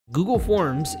Google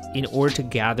Forms in order to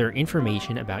gather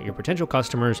information about your potential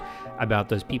customers, about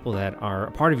those people that are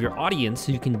a part of your audience,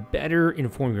 so you can better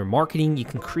inform your marketing, you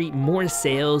can create more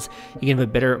sales, you can have a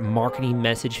better marketing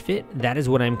message fit. That is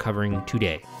what I'm covering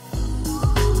today.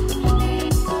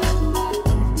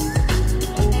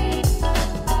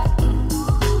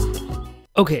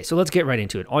 Okay, so let's get right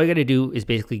into it. All you got to do is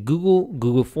basically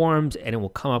Google Forms, and it will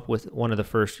come up with one of the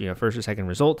first or second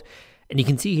result. And you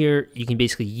can see here, you can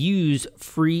basically use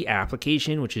free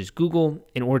application, which is Google,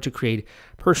 in order to create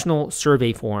personal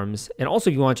survey forms. And also,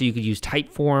 if you want to, you could use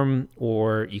Typeform,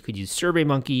 or you could use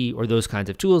SurveyMonkey, or those kinds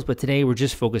of tools. But today, we're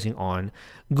just focusing on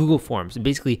Google Forms. And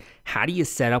basically, how do you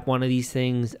set up one of these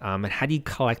things, and how do you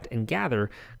collect and gather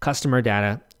customer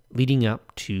data leading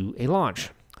up to a launch?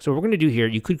 So what we're going to do here,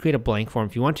 you could create a blank form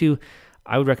if you want to.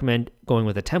 I would recommend going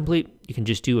with a template. You can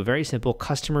just do a very simple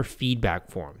customer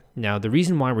feedback form. Now, the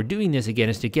reason why we're doing this, again,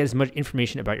 is to get as much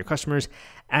information about your customers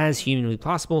as humanly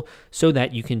possible so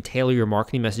that you can tailor your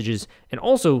marketing messages, and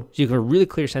also so you have a really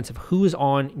clear sense of who is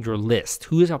on your list,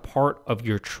 who is a part of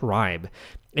your tribe.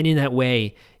 And in that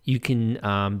way, you can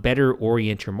better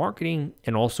orient your marketing,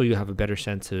 and also you have a better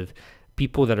sense of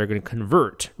people that are going to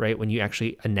convert, right, when you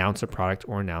actually announce a product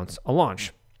or announce a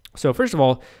launch. So first of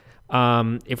all,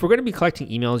 if we're going to be collecting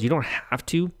emails, you don't have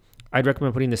to. I'd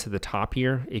recommend putting this at the top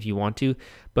here if you want to,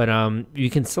 but you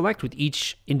can select with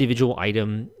each individual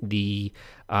item the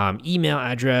email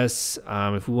address.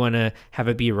 If we want to have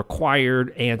it be a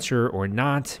required answer or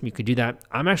not, you could do that.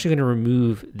 I'm actually going to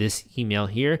remove this email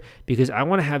here because I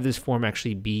want to have this form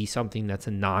actually be something that's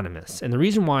anonymous. And the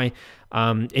reason why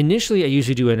initially I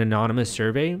usually do an anonymous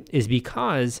survey is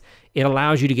because it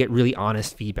allows you to get really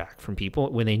honest feedback from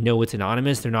people. When they know it's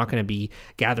anonymous, they're not going to be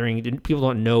gathering. People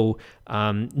don't know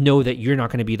that you're not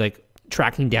going to be like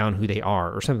tracking down who they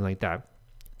are or something like that.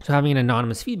 So having an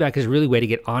anonymous feedback is a really way to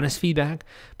get honest feedback.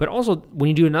 But also, when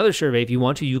you do another survey, if you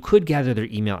want to, you could gather their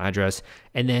email address,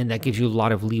 and then that gives you a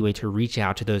lot of leeway to reach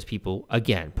out to those people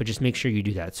again. But just make sure you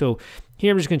do that. So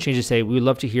here I'm just going to change to say, we would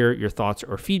love to hear your thoughts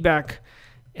or feedback.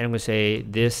 And I'm going to say,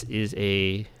 this is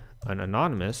an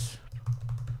anonymous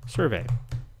survey.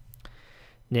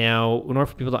 Now, in order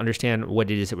for people to understand what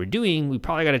it is that we're doing, we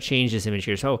probably got to change this image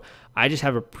here. So I just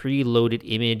have a preloaded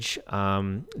image that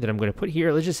I'm going to put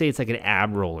here. Let's just say it's like an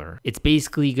ab roller. It's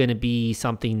basically going to be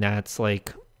something that's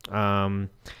like,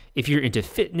 if you're into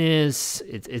fitness,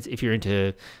 if you're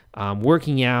into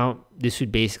working out, this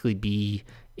would basically be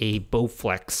a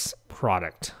Bowflex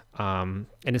product. And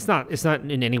it's not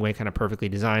in any way kind of perfectly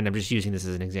designed. I'm just using this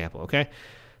as an example, okay?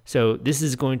 So this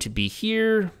is going to be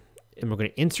here, and we're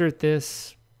going to insert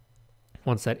this.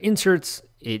 Once that inserts,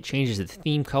 it changes the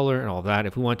theme color and all that.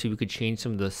 If we want to, we could change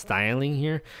some of the styling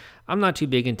here. I'm not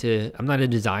a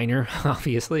designer,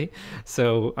 obviously,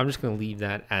 so I'm just going to leave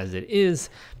that as it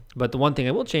is. But the one thing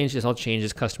I will change is I'll change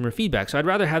this customer feedback. So I'd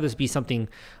rather have this be something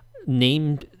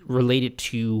named related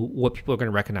to what people are going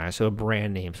to recognize, so a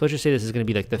brand name. So let's just say this is going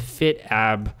to be like the Fit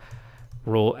Ab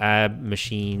Roll Ab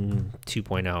Machine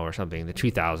 2.0 or something, the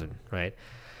 2000, right?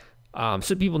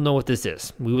 So people know what this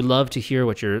is. We would love to hear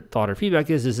what your thought or feedback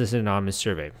is. This is an anonymous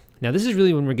survey. Now, this is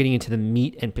really when we're getting into the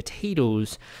meat and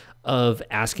potatoes of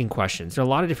asking questions. There are a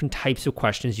lot of different types of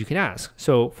questions you can ask.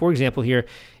 So for example here,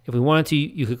 if we wanted to,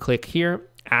 you could click here,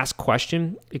 ask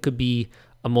question. It could be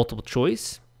a multiple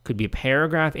choice, could be a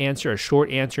paragraph answer, a short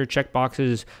answer, check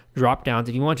boxes, drop downs.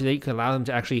 If you want to, you can allow them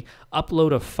to actually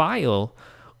upload a file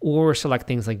or select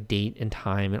things like date and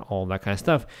time and all that kind of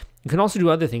stuff. You can also do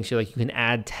other things here, like you can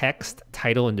add text,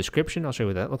 title, and description. I'll show you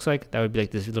what that looks like. That would be like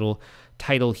this little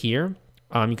title here.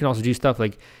 You can also do stuff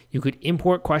like you could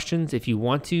import questions if you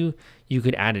want to. You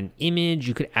could add an image.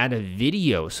 You could add a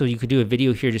video. So you could do a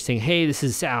video here just saying, hey, this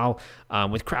is Sal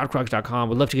with crowdcrux.com.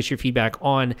 Would love to get your feedback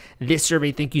on this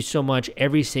survey. Thank you so much.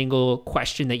 Every single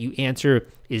question that you answer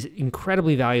is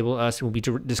incredibly valuable to us. And we'll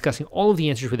be discussing all of the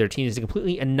answers with our team. It's a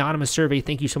completely anonymous survey.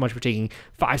 Thank you so much for taking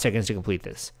 5 seconds to complete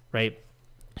this, right?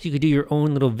 So you could do your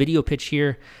own little video pitch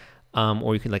here,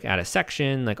 or you could like add a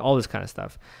section, like all this kind of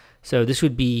stuff. So this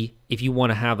would be, if you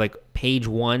want to have like page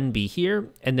 1 be here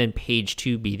and then page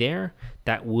 2 be there,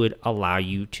 that would allow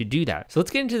you to do that. So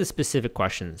let's get into the specific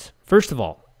questions. First of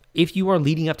all, if you are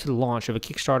leading up to the launch of a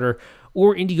Kickstarter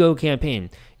or Indiegogo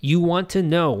campaign, you want to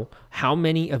know how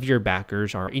many of your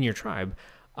backers are in your tribe,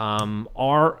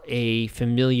 are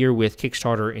familiar with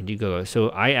Kickstarter or Indiegogo. So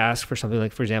I ask for something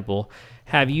like, for example,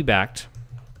 have you backed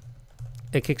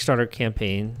a Kickstarter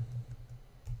campaign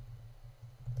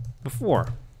before?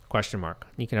 Question mark.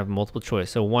 You can have multiple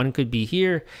choice. So one could be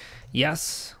here,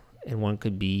 yes, and one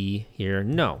could be here,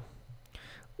 no.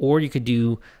 Or you could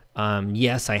do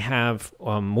Yes, I have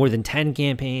more than 10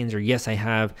 campaigns, or yes, I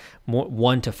have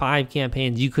 1 to 5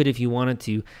 campaigns. You could, if you wanted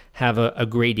to, have a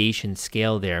gradation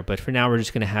scale there. But for now, we're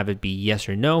just going to have it be yes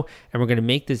or no. And we're going to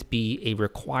make this be a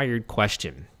required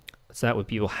question. So that way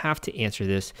people have to answer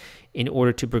this in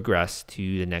order to progress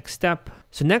to the next step.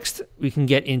 So next we can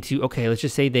get into, okay, let's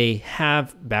just say they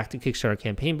have backed a Kickstarter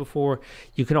campaign before.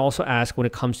 You can also ask when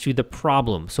it comes to the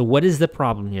problem. So what is the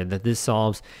problem here that this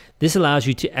solves? This allows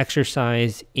you to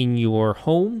exercise in your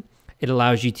home. It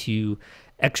allows you to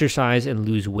exercise and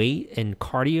lose weight and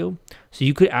cardio. So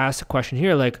you could ask a question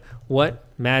here like, what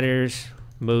matters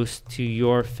most to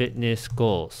your fitness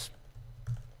goals?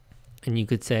 And you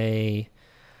could say,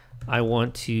 I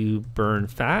want to burn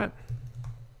fat.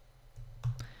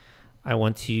 I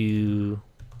want to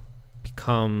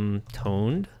become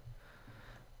toned.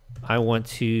 I want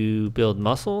to build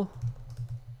muscle.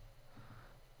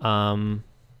 Or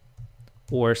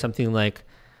something like,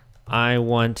 I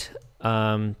want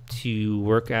to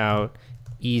work out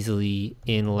easily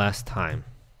in less time.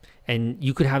 And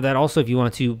you could have that also if you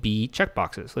want to be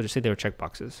checkboxes. Let's just say they were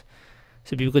checkboxes.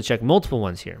 So people could check multiple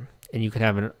ones here. And you could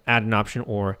have add an option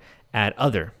or add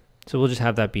other. So we'll just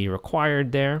have that be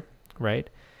required there, right?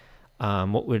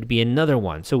 What would be another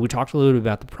one? So we talked a little bit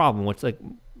about the problem.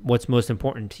 What's most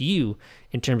important to you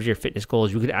in terms of your fitness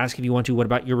goals? You could ask if you want to, what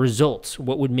about your results?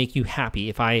 What would make you happy?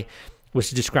 If I was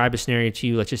to describe a scenario to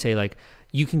you, let's just say like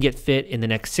you can get fit in the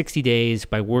next 60 days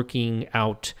by working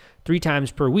out 3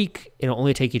 times per week. It'll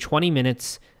only take you 20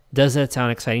 minutes. Does that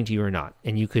sound exciting to you or not?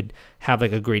 And you could have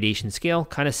like a gradation scale,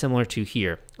 kind of similar to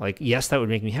here. Like, yes, that would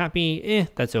make me happy.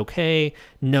 That's okay.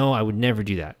 No, I would never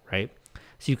do that, right?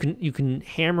 So you can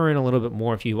hammer in a little bit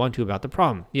more if you want to about the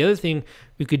problem. The other thing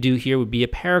we could do here would be a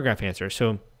paragraph answer.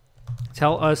 So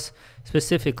tell us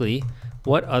specifically,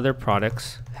 what other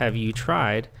products have you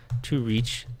tried to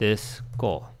reach this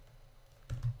goal?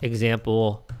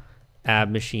 Example, ab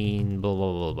machine, blah,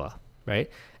 blah, blah, blah,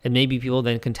 right? And maybe people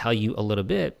then can tell you a little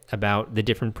bit about the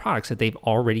different products that they've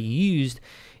already used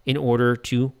in order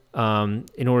to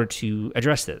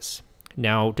address this.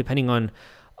 Now, depending on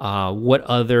what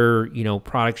other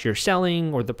products you're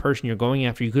selling or the person you're going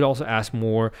after, you could also ask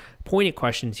more pointed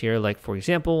questions here. Like, for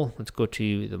example, let's go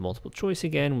to the multiple choice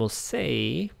again. We'll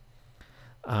say,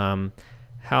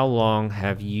 how long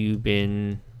have you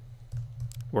been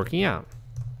working out?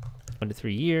 1 to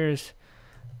 3 years.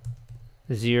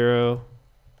 0.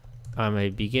 I'm a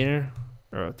beginner,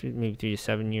 or maybe 3 to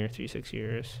 7 years, 3 to 6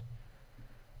 years,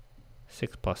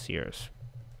 6+ years.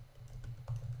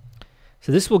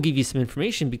 So this will give you some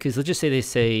information because let's just say they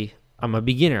say, I'm a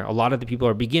beginner. A lot of the people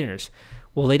are beginners.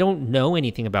 Well, they don't know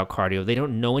anything about cardio. They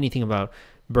don't know anything about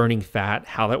burning fat,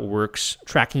 how that works,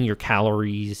 tracking your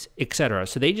calories, etc.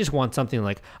 So they just want something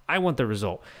like, I want the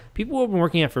result. People who have been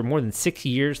working out for more than 6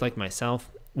 years, like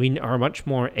myself, we are much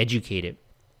more educated.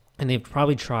 And they've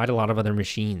probably tried a lot of other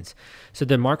machines. So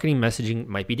the marketing messaging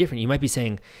might be different. You might be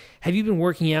saying, have you been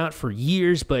working out for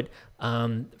years, but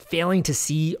failing to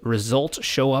see results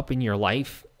show up in your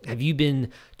life? Have you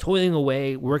been toiling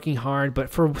away, working hard,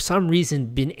 but for some reason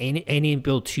been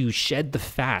unable to shed the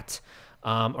fat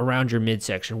around your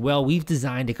midsection? Well, we've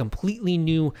designed a completely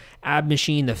new ab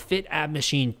machine, the Fit Ab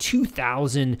Machine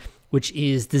 2000, which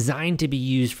is designed to be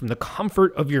used from the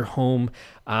comfort of your home,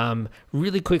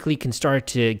 really quickly can start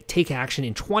to take action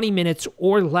in 20 minutes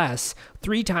or less,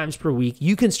 3 times per week.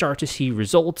 You can start to see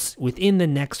results within the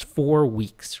next 4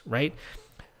 weeks, right?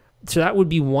 So that would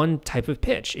be one type of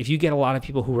pitch. If you get a lot of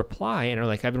people who reply and are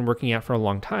like, I've been working out for a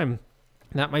long time,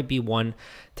 that might be one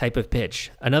type of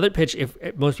pitch. Another pitch, if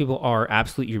most people are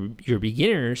absolutely your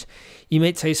beginners, you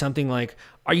might say something like,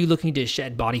 are you looking to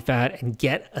shed body fat and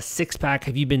get a 6-pack?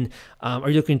 Have you been, are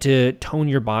you looking to tone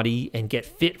your body and get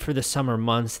fit for the summer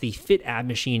months? The Fit Ab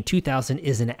Machine 2000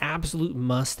 is an absolute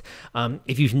must.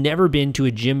 If you've never been to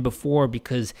a gym before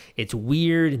because it's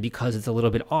weird and because it's a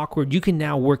little bit awkward, you can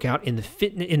now work out in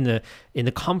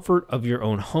the comfort of your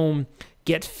own home.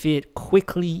 Get fit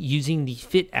quickly using the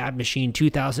Fit Ab Machine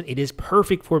 2000. It is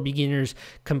perfect for beginners,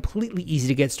 completely easy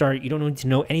to get started. You don't need to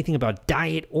know anything about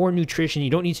diet or nutrition.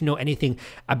 You don't need to know anything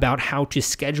about how to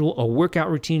schedule a workout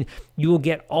routine. You will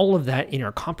get all of that in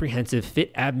our comprehensive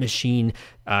Fit Ab Machine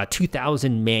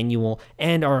 2000 manual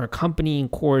and our accompanying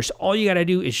course. All you got to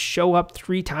do is show up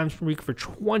 3 times per week for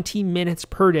 20 minutes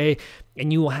per day,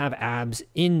 and you will have abs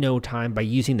in no time by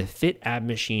using the Fit Ab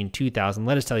Machine 2000.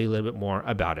 Let us tell you a little bit more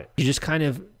about it. You just kind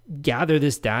of gather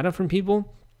this data from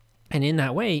people, and in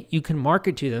that way, you can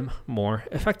market to them more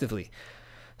effectively.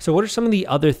 So what are some of the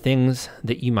other things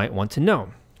that you might want to know?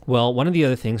 Well, one of the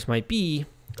other things might be,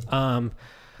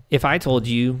 if I told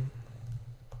you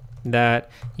that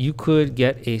you could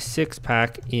get a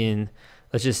 6-pack in,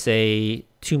 let's just say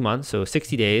 2 months, so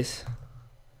 60 days,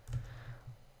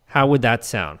 how would that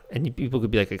sound? And people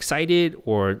could be like excited,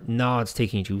 or no, it's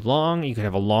taking too long. You could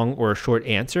have a long or a short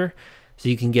answer, so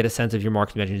you can get a sense of your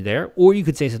market message there. Or you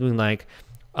could say something like,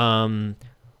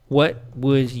 what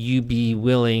would you be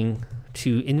willing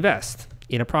to invest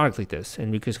in a product like this?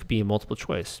 And because it could be a multiple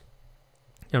choice.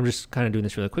 I'm just kind of doing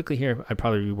this really quickly here. I'd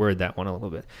probably reword that one a little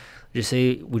bit. Just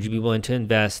say, would you be willing to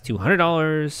invest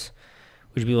 $200?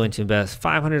 Would you be willing to invest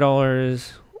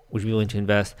 $500? Would you be willing to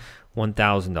invest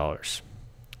 $1,000?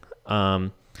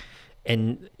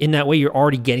 And in that way, you're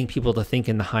already getting people to think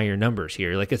in the higher numbers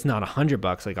here. Like, it's not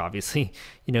 $100. Like, obviously,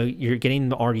 you're getting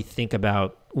them to already think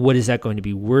about what is that going to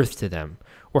be worth to them,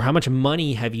 or how much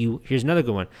money have you, here's another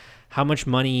good one. How much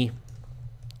money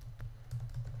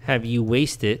have you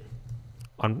wasted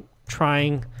on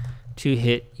trying to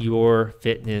hit your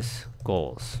fitness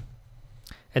goals?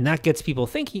 And that gets people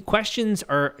thinking. Questions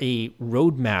are a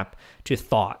roadmap to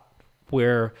thought,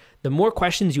 where the more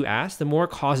questions you ask, the more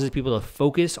it causes people to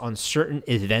focus on certain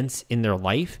events in their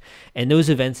life, and those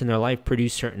events in their life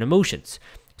produce certain emotions.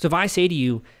 So if I say to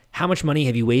you, how much money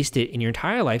have you wasted in your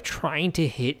entire life trying to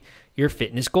hit your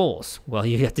fitness goals? Well,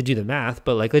 you have to do the math,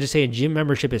 but like, let's just say a gym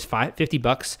membership is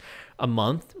 $50 a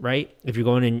month, right? If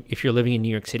you're living in New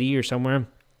York City or somewhere,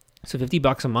 so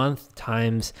 $50 a month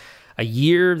times a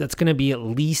year, that's going to be at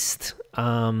least,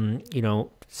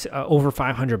 over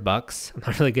 $500. I'm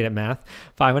not really good at math.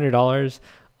 $500,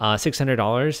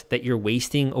 $600 that you're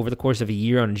wasting over the course of a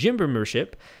year on a gym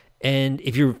membership. And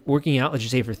if you're working out, let's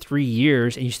just say for 3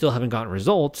 years, and you still haven't gotten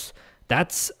results,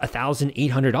 that's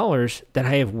 $1,800 that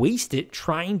I have wasted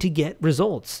trying to get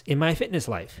results in my fitness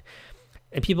life.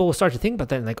 And people will start to think about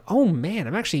that and like, oh man,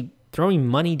 I'm actually throwing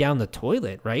money down the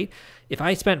toilet, right? If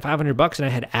I spent $500 and I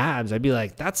had abs, I'd be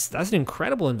like, that's an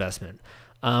incredible investment.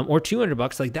 Or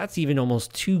 $200, like that's even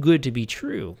almost too good to be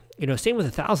true. Same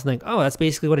with $1,000, like, oh, that's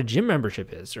basically what a gym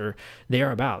membership is, or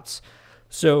thereabouts.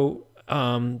 So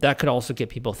that could also get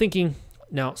people thinking.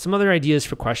 Now, some other ideas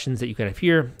for questions that you could have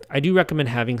here. I do recommend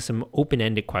having some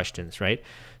open-ended questions, right?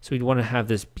 So we'd want to have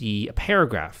this be a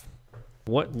paragraph.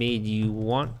 What made you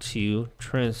want to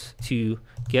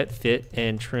get fit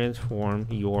and transform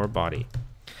your body?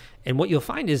 And what you'll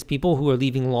find is people who are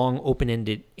leaving long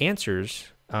open-ended answers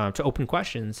to open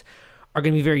questions are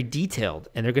going to be very detailed,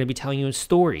 and they're going to be telling you a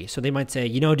story. So they might say,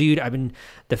 dude, I've been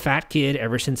the fat kid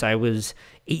ever since I was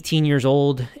 18 years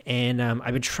old, and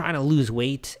I've been trying to lose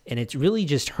weight, and it really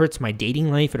just hurts my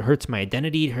dating life. It hurts my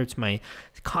identity. It hurts my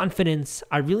confidence.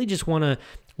 I really just want to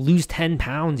lose 10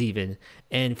 pounds even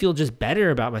and feel just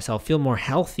better about myself, feel more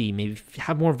healthy, maybe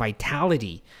have more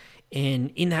vitality,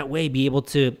 and in that way be able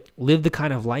to live the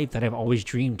kind of life that I've always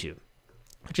dreamed to.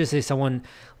 Just say someone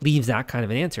leaves that kind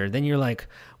of an answer, then you're like,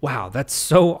 wow, that's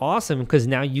so awesome, because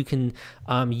now you can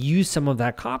use some of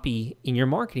that copy in your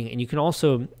marketing, and you can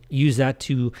also use that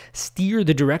to steer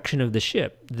the direction of the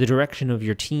ship, the direction of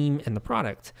your team and the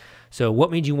product. So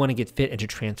what made you want to get fit and to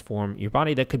transform your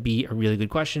body? That could be a really good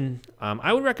question.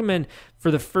 I would recommend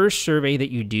for the first survey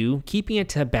that you do, keeping it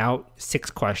to about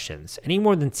 6 questions. Any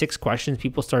more than 6 questions,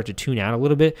 people start to tune out a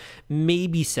little bit,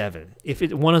 maybe 7. If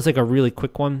one is like a really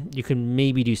quick one, you can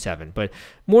maybe do 7. But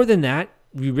more than that,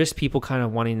 you risk people kind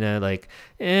of wanting to like,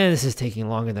 this is taking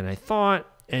longer than I thought.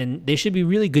 And they should be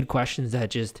really good questions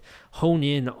that just hone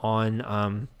in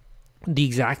on the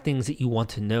exact things that you want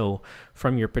to know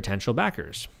from your potential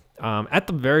backers. At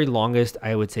the very longest,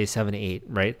 I would say 7 to 8,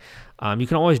 right? You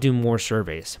can always do more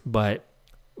surveys, but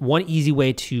one easy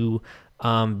way to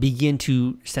begin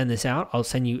to send this out, I'll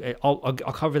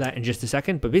cover that in just a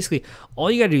second. But basically, all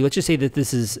you got to do, let's just say that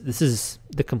this is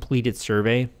the completed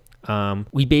survey.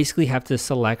 We basically have to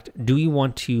select, do we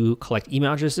want to collect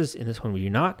email addresses? In this one, we do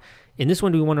not. In this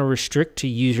one, do we want to restrict to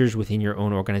users within your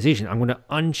own organization? I'm going to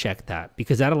uncheck that,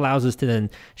 because that allows us to then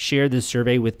share this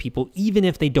survey with people, even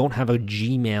if they don't have a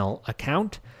Gmail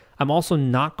account. I'm also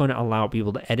not going to allow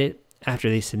people to edit after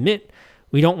they submit.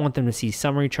 We don't want them to see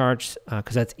summary charts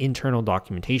because that's internal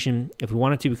documentation. If we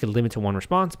wanted to, we could limit to 1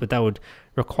 response, but that would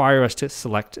require us to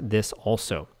select this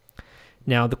also.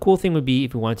 Now, the cool thing would be,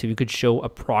 if we wanted to, we could show a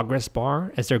progress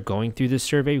bar as they're going through this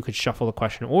survey. We could shuffle the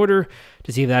question order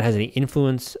to see if that has any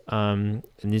influence in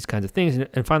these kinds of things.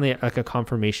 And finally, like a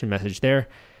confirmation message there.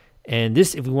 And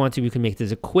this, if we want to, we can make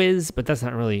this a quiz, but that's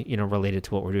not really, related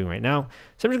to what we're doing right now.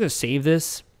 So I'm just going to save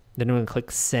this. Then I'm going to click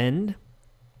send.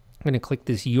 I'm going to click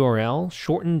this URL,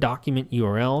 shorten document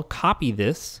URL, copy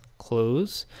this,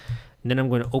 close. And then I'm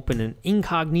going to open an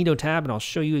incognito tab, and I'll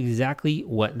show you exactly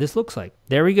what this looks like.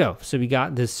 There we go. So we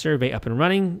got this survey up and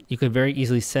running. You could very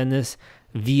easily send this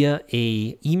via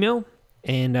a email,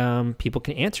 and people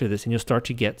can answer this, and you'll start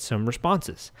to get some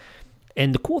responses.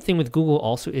 And the cool thing with Google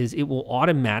also is it will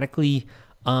automatically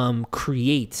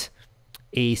create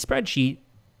a spreadsheet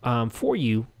for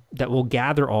you that will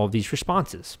gather all of these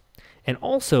responses. And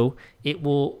also, it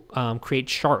will create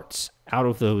charts out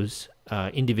of those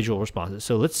individual responses.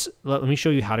 So let me show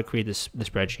you how to create the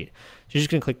spreadsheet. So you're just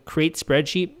going to click Create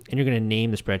Spreadsheet, and you're going to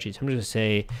name the spreadsheet. So I'm just going to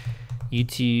say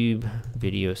YouTube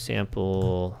video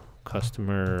sample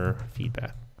customer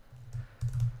feedback.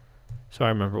 So I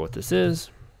remember what this is,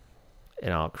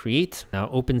 and I'll create. Now it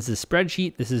opens the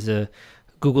spreadsheet. This is a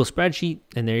Google spreadsheet,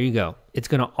 and there you go. It's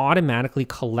going to automatically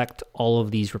collect all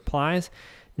of these replies.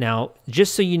 Now,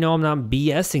 just so you know I'm not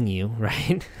BSing you,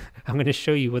 right? I'm going to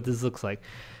show you what this looks like.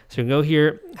 So go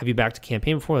here, have you backed a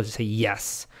campaign before? Let's just say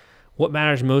yes. What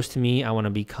matters most to me? I want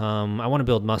to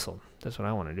build muscle. That's what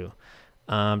I want to do.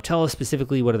 Tell us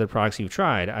specifically what other products you've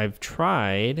tried. I've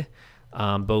tried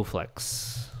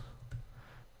Bowflex,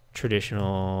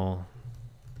 traditional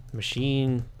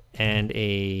machine, and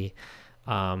a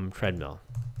treadmill.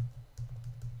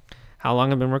 How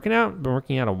long I've been working out? I've been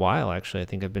working out a while, actually. I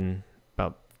think I've been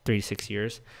about 3 to 6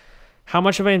 years. How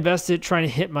much have I invested trying to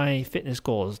hit my fitness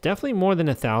goals? Definitely more than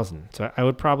 1,000. So I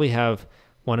would probably have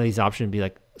one of these options be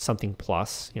like something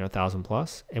plus, 1,000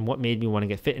 plus. And what made me want to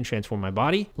get fit and transform my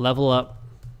body, level up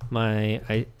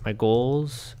my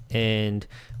goals, and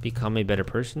become a better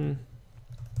person,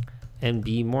 and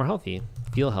be more healthy,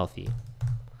 feel healthy.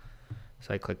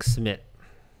 So I click Submit.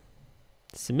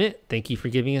 Submit. Thank you for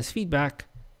giving us feedback.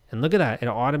 And look at that. It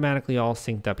automatically all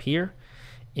synced up here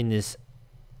in this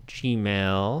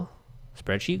Gmail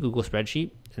spreadsheet, Google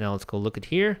spreadsheet. And now let's go look at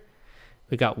here.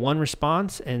 We got one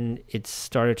response, and it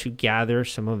started to gather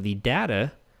some of the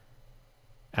data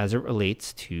as it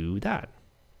relates to that.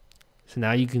 So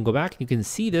now you can go back, you can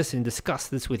see this and discuss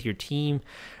this with your team.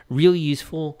 Really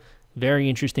useful, very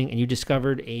interesting. And you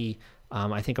discovered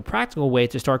I think a practical way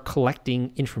to start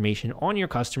collecting information on your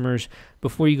customers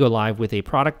before you go live with a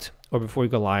product, or before you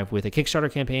go live with a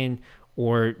Kickstarter campaign,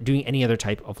 or doing any other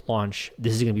type of launch.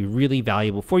 This is going to be really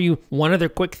valuable for you. One other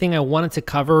quick thing I wanted to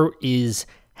cover is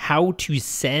how to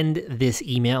send this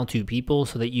email to people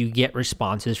so that you get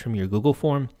responses from your Google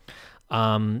form.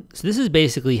 So this is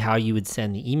basically how you would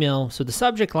send the email. So the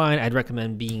subject line, I'd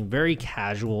recommend being very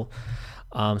casual.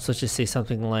 So let's just say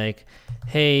something like,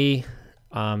 hey,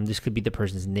 this could be the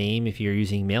person's name if you're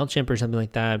using MailChimp or something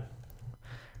like that.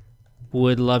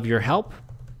 Would love your help.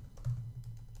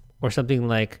 Or something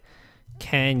like,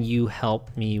 can you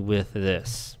help me with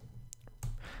this?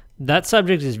 That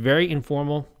subject is very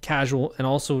informal, casual, and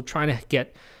also trying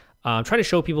to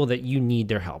show people that you need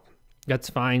their help. That's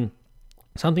fine.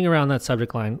 Something around that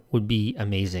subject line would be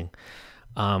amazing.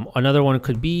 Another one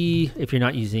could be, if you're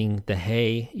not using the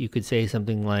hey, you could say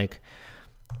something like,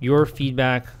 your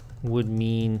feedback would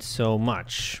mean so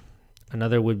much.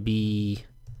 Another would be,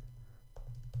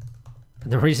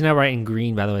 the reason I write in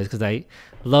green, by the way, is because I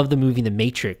love the movie The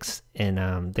Matrix,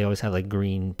 and they always have like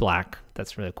green, black.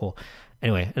 That's really cool.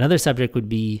 Anyway, another subject would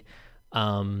be,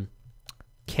 can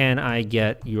I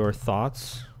get your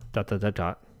thoughts, ...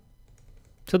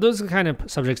 So those are the kind of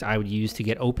subjects I would use to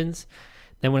get opens.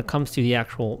 Then when it comes to the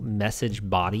actual message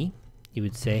body, you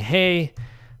would say, hey,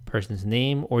 person's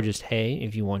name, or just hey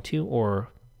if you want to, or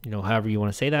however you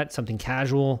want to say that, something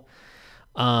casual.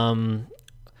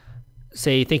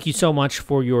 Say, thank you so much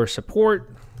for your support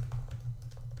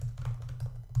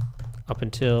up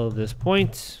until this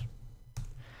point.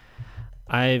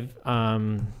 I've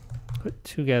put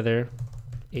together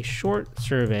a short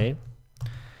survey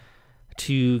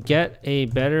to get a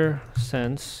better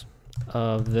sense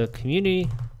of the community.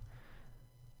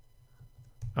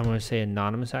 I'm going to say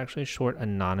anonymous, actually, short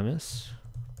anonymous.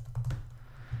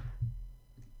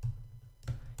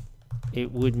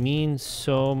 It would mean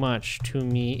so much to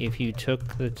me if you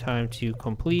took the time to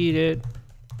complete it.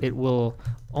 It will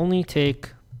only take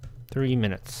 3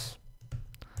 minutes.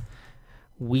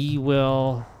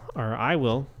 I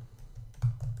will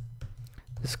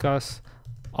discuss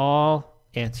all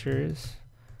answers.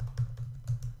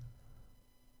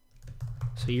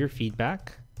 So your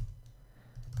feedback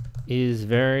is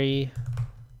very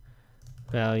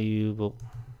valuable.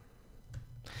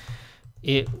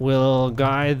 It will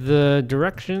guide the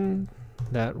direction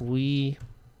that we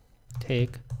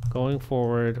take going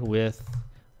forward with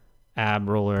Ab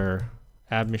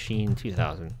Machine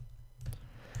 2000.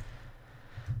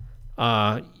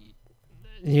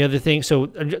 The other thing, so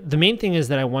the main thing is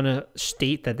that I want to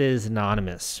state that it is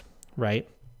anonymous, right?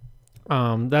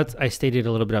 I stated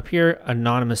a little bit up here,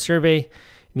 anonymous survey.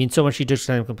 means so much you just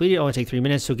time completed. It only take 3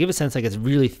 minutes. So give a sense like it's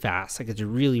really fast, like it's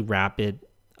really rapid,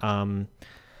 and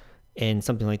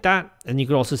something like that. And you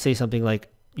could also say something like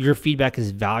your feedback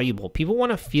is valuable. People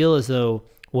want to feel as though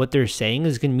what they're saying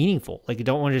is going to be meaningful. Like you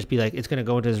don't want to just be like, it's going to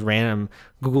go into this random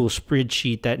Google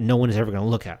spreadsheet that no one is ever going to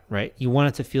look at, right? You want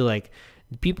it to feel like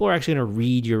people are actually going to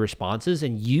read your responses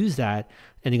and use that,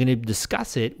 and they're going to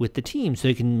discuss it with the team so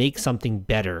they can make something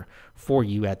better for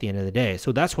you at the end of the day.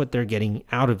 So that's what they're getting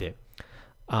out of it.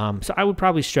 So I would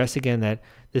probably stress again that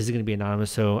this is going to be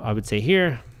anonymous. So I would say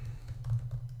here,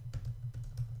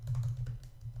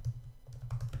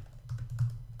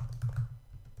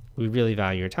 we really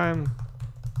value your time.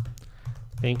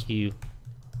 Thank you.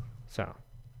 So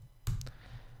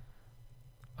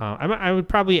I would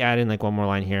probably add in like one more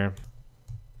line here.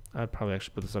 I'd probably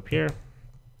actually put this up here.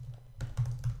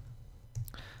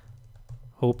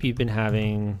 Hope you've been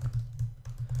having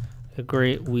a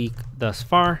great week thus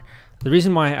far. The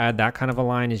reason why I add that kind of a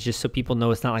line is just so people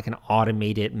know it's not like an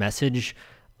automated message.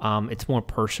 It's more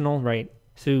personal, right?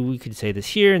 So we could say this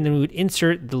here, and then we would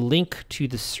insert the link to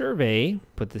the survey.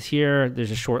 Put this here.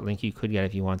 There's a short link you could get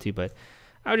if you want to, but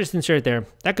I would just insert it there.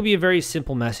 That could be a very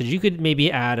simple message. You could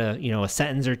maybe add a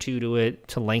sentence or two to it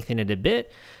to lengthen it a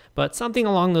bit, but something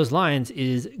along those lines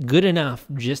is good enough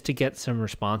just to get some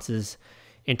responses.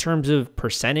 In terms of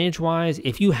percentage wise,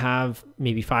 if you have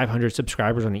maybe 500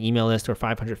 subscribers on the email list or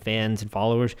 500 fans and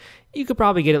followers, you could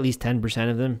probably get at least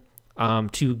 10% of them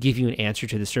to give you an answer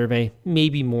to the survey,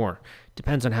 maybe more.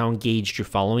 Depends on how engaged your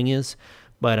following is.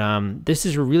 But this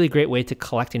is a really great way to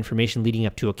collect information leading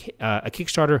up to a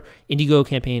Kickstarter, Indiegogo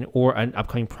campaign, or an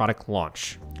upcoming product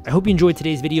launch. I hope you enjoyed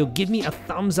today's video. Give me a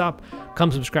thumbs up.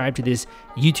 Come subscribe to this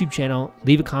YouTube channel.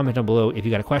 Leave a comment down below if you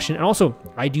got a question. And also,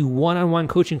 I do one-on-one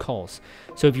coaching calls.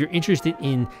 So if you're interested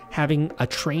in having a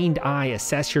trained eye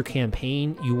assess your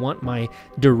campaign, you want my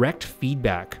direct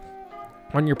feedback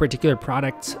on your particular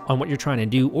products, on what you're trying to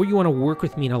do, or you want to work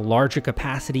with me in a larger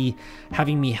capacity,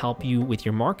 having me help you with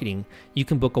your marketing, you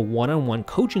can book a one-on-one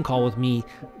coaching call with me.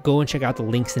 Go and check out the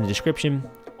links in the description.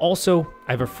 Also,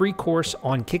 I have a free course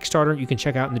on Kickstarter you can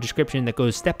check out in the description that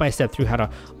goes step-by-step through how to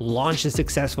launch a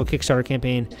successful Kickstarter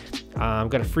campaign. I've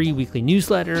got a free weekly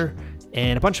newsletter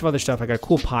and a bunch of other stuff. I got a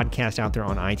cool podcast out there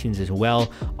on iTunes as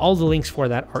well. All the links for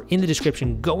that are in the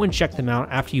description. Go and check them out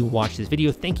after you watch this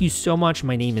video. Thank you so much.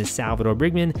 My name is Salvador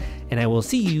Briggman, and I will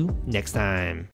see you next time.